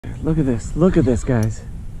look at this. Look at this, guys.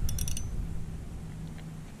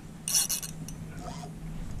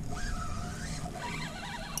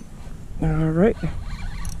 Alright,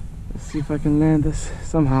 let's see if I can land this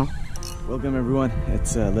somehow. Welcome everyone,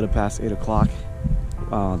 it's a little past 8 o'clock.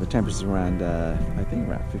 The temperature's around, I think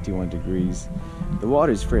around 51 degrees. The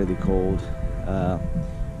water is fairly cold. The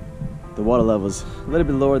water level's a little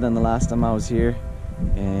bit lower than the last time I was here.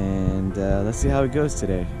 And let's see how it goes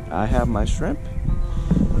today. I have my shrimp,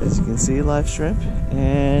 as you can see, live shrimp,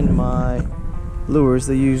 and my lures,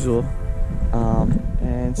 the usual,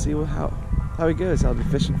 and see how it goes. I'll be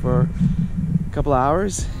fishing for a couple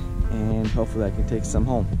hours and hopefully I can take some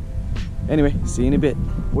home. Anyway, see you in a bit.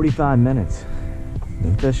 45 minutes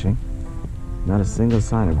been fishing, not a single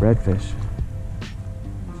sign of redfish.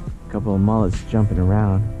 A couple of mullets jumping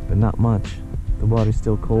around, but not much. The water's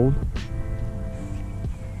still cold.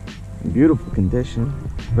 Beautiful condition,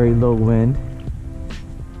 very low wind.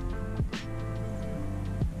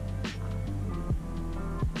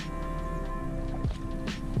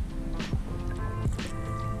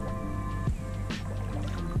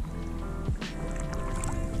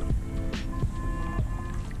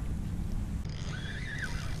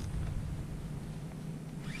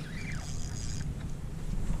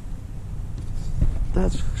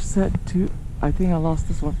 That's set to, I think I lost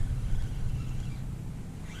this one.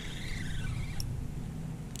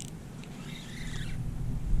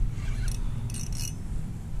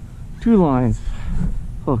 Two lines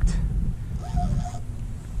hooked.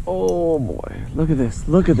 Oh boy, look at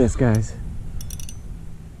this, guys.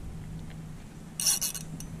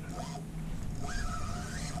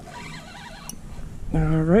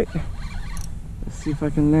 All right, let's see if I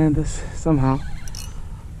can land this somehow.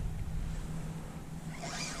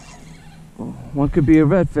 One could be a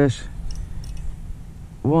redfish.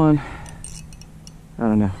 One, I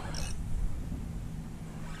don't know.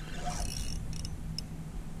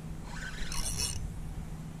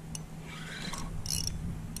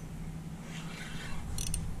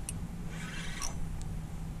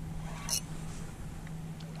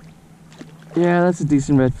 Yeah, that's a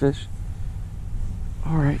decent redfish.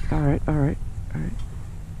 All right.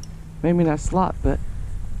 Maybe not slot, but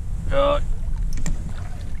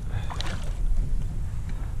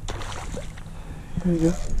here you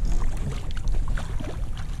go.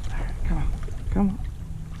 Come on.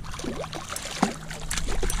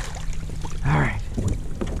 All right.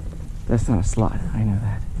 That's not a slot, I know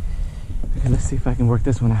that. Okay, let's see if I can work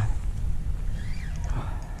this one out.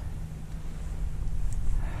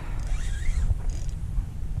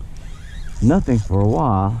 Nothing for a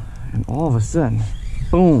while, and all of a sudden,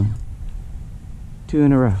 boom, 2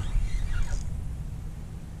 in a row.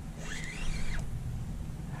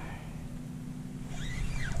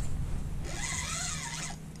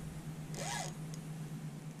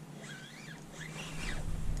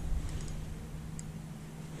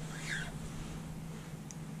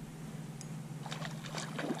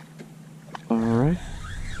 All right,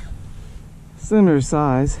 similar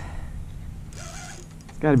size.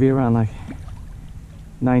 It's got to be around like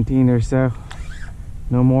 19 or so,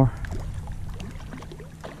 no more.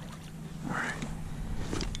 All right.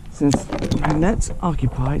 Since my net's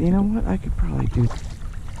occupied, you know what? I could probably do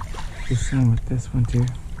the same with this one too.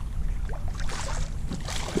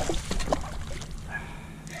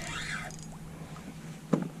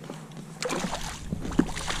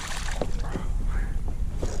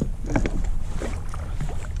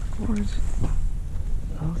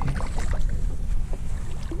 Okay.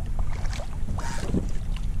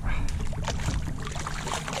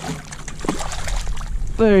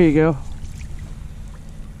 There you go.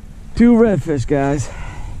 2 redfish, guys,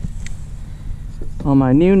 on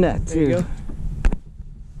my new net too. There you go.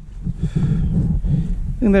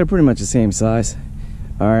 I think they're pretty much the same size.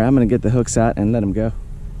 All right, I'm gonna get the hooks out and let them go.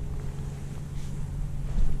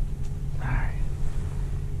 All right.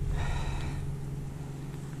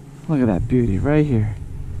 Look at that beauty right here.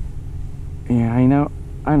 Yeah, I know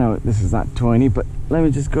this is not 20, but let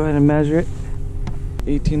me just go ahead and measure it.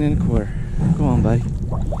 18 1/4. Go on, buddy.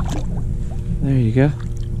 There you go.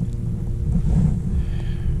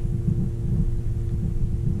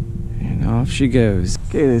 And off she goes.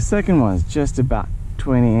 Okay, the second one's just about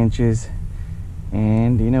 20 inches.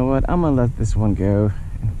 And you know what? I'm gonna let this one go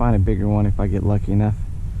and find a bigger one if I get lucky enough.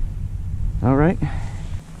 All right.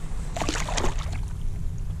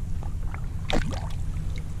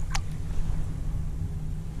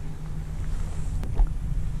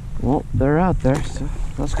 Well, they're out there, so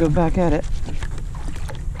let's go back at it.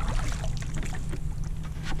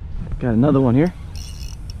 Got another one here.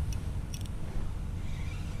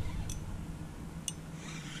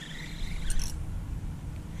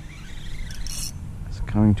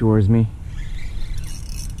 coming towards me.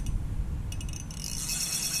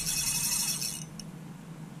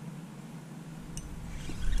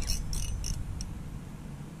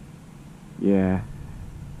 Yeah.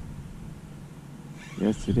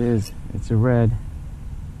 Yes, it is. It's a red.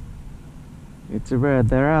 It's a red.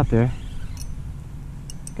 They're out there.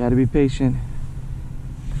 Gotta be patient.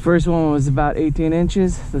 The first one was about 18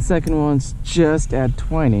 inches. The second one's just at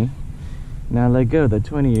 20. Now let go the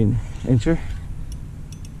 20 incher.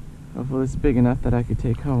 Hopefully it's big enough that I could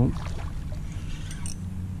take home.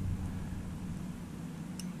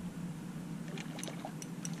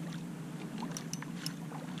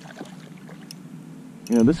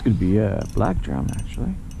 You know, this could be a black drum,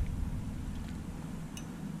 actually.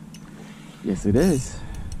 Yes, it is.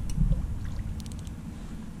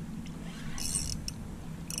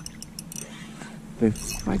 They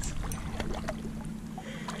fight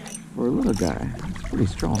for a little guy. It's pretty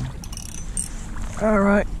strong. All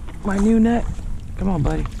right, my new net. Come on,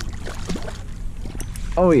 buddy.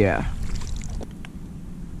 Oh yeah.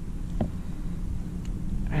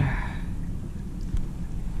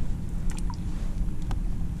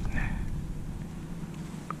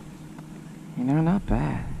 You know, not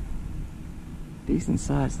bad. Decent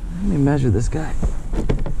size. Let me measure this guy.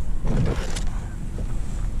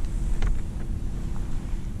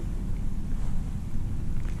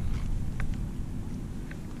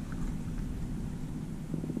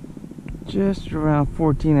 Just around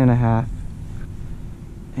 14 and a half.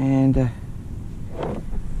 And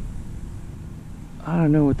I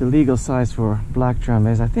don't know what the legal size for black drum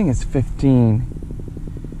is. I think it's 15.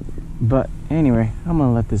 But anyway, I'm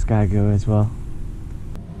gonna let this guy go as well.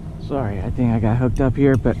 Sorry, I think I got hooked up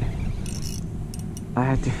here, but I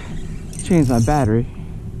had to change my battery.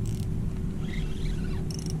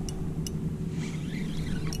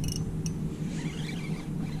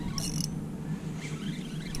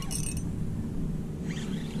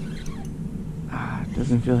 It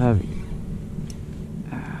doesn't feel heavy.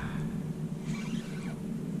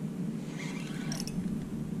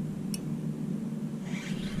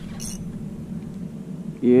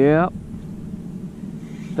 Yep.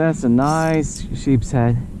 That's a nice sheep's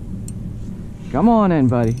head. Come on in,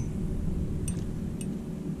 buddy.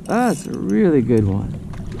 That's a really good one.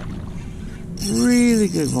 Really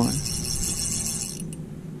good one.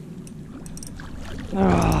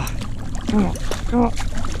 Ah, come on, come on.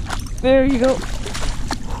 There you go.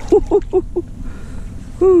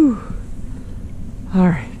 Whew. All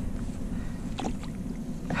right.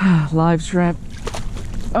 Live shrimp.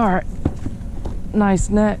 All right. Nice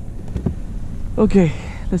net. Okay,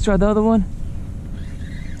 let's try the other one.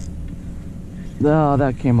 Oh,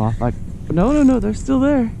 that came off. Like, no, they're still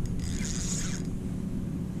there.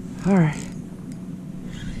 All right.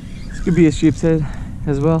 This could be a sheep's head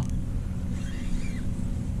as well.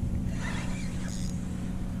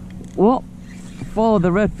 Well, follow the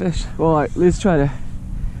redfish. Well, at least try to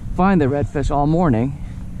find the redfish all morning.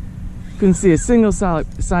 Couldn't see a single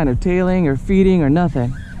sign of tailing or feeding or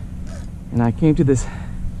nothing. And I came to this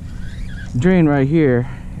drain right here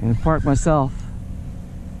and parked myself.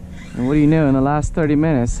 And what do you know, in the last 30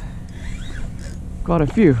 minutes, caught a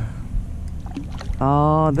few.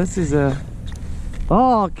 Oh, this is a...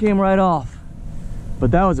 Oh, it came right off.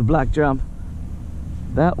 But that was a black drum.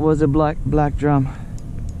 That was a black drum.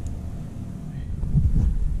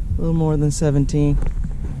 A little more than 17. All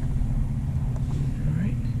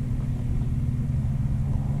right.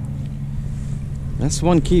 That's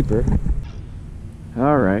one keeper.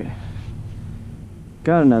 All right.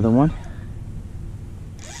 Got another one.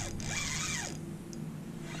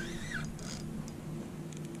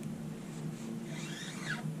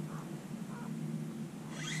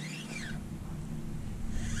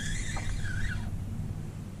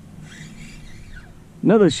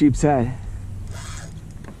 Another sheep's head.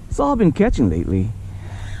 It's all I've been catching lately.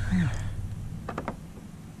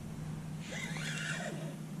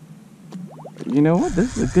 You know what?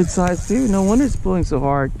 This is a good size too. No wonder it's pulling so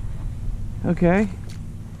hard. Okay.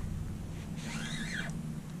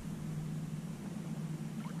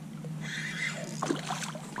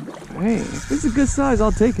 Hey, if it's a good size,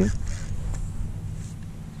 I'll take it.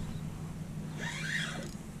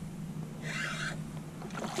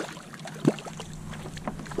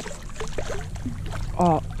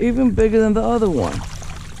 Oh, even bigger than the other one.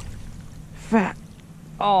 Fat.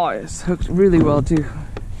 Oh, it's hooked really well too.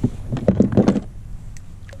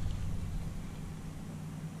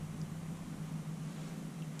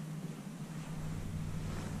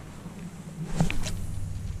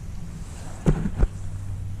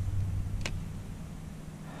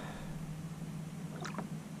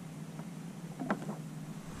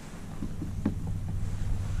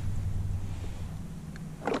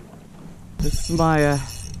 This is my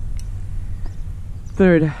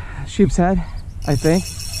third sheep's head, I think.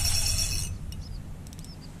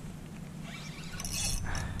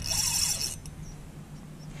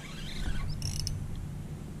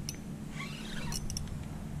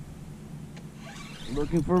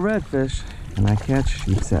 Looking for redfish, and I catch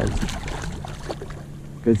sheep's heads.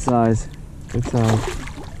 Good size, good size.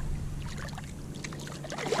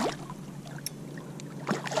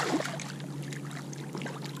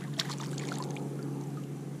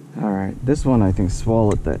 Alright, this one I think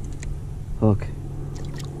swallowed that hook,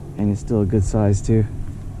 and it's still a good size too.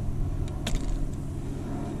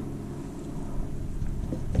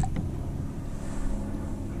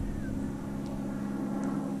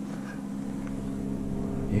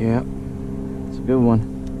 Yep, it's a good one.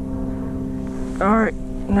 Alright,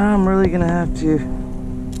 now I'm really gonna have to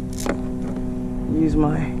use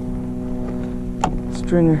my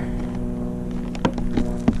stringer.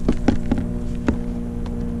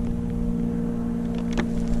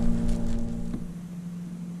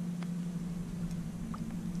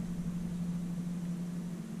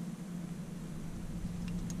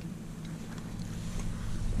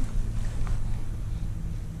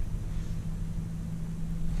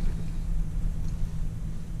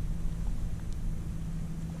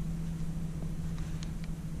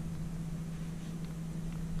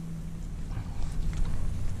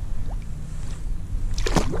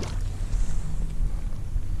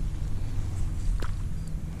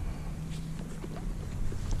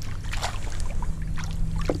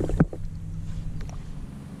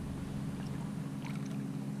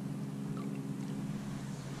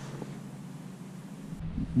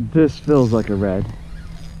 This feels like a red.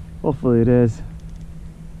 Hopefully it is.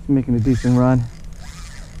 It's making a decent run.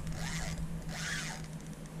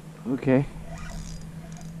 Okay.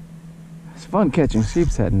 It's fun catching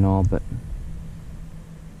sheep's head and all, but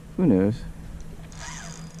who knows?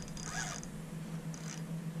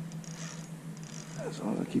 As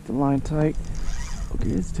long as I keep the line tight. Okay,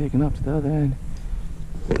 it's taking up to the other end.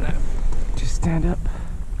 Just stand up.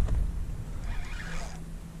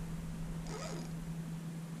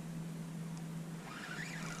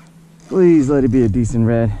 Please let it be a decent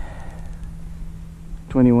red.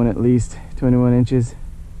 21 at least, 21 inches.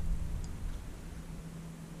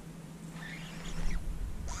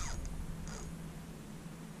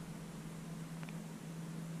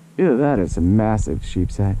 Either that or it's a massive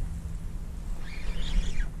sheep's head.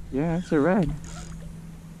 Yeah, it's a red.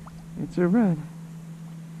 It's a red.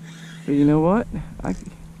 But you know what?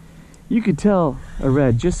 You could tell a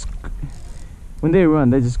red just when they run,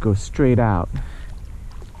 they just go straight out.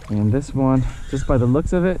 And this one, just by the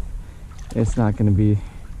looks of it, it's not going to be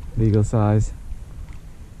legal size.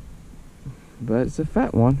 But it's a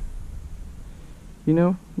fat one. You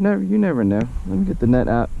know, you never know. Let me get the net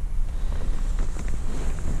out.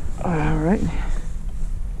 All right.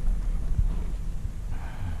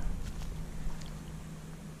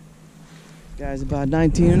 Guys, about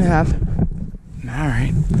 19 and a half. All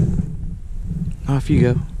right. Off you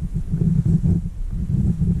go.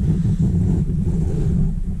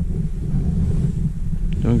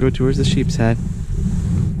 Don't go towards the sheep's head.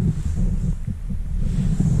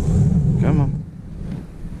 Come on.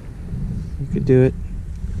 You could do it.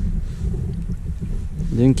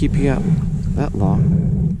 Didn't keep you out that long.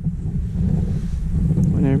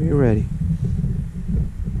 Whenever you're ready.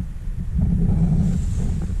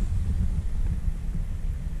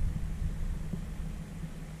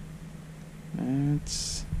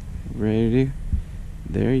 That's ready.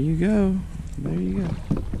 There you go. There you go.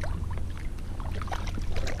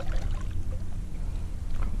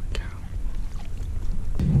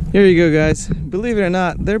 Here you go, guys. Believe it or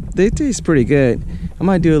not, they taste pretty good. I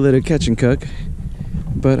might do a little catch and cook,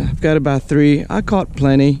 but I've got about 3. I caught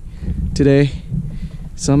plenty today,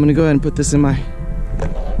 so I'm gonna go ahead and put this in my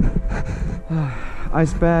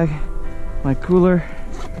ice bag, my cooler.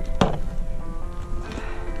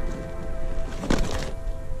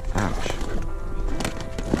 Ouch.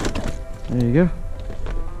 There you go.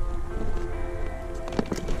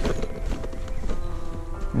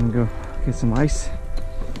 I'm gonna go get some ice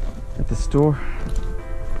at the store.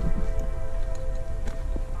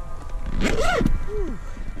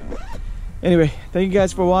 Anyway, thank you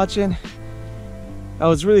guys for watching. I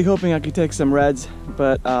was really hoping I could take some reds,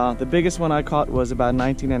 but the biggest one I caught was about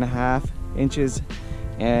 19 and a half inches,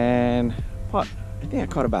 and I think I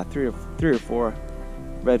caught about three or four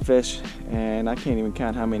redfish, and I can't even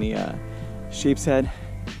count how many sheep's head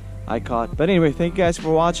I caught. But anyway, thank you guys for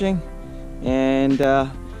watching, and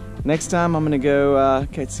next time I'm gonna go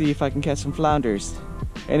see if I can catch some flounders.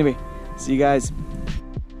 Anyway, see you guys.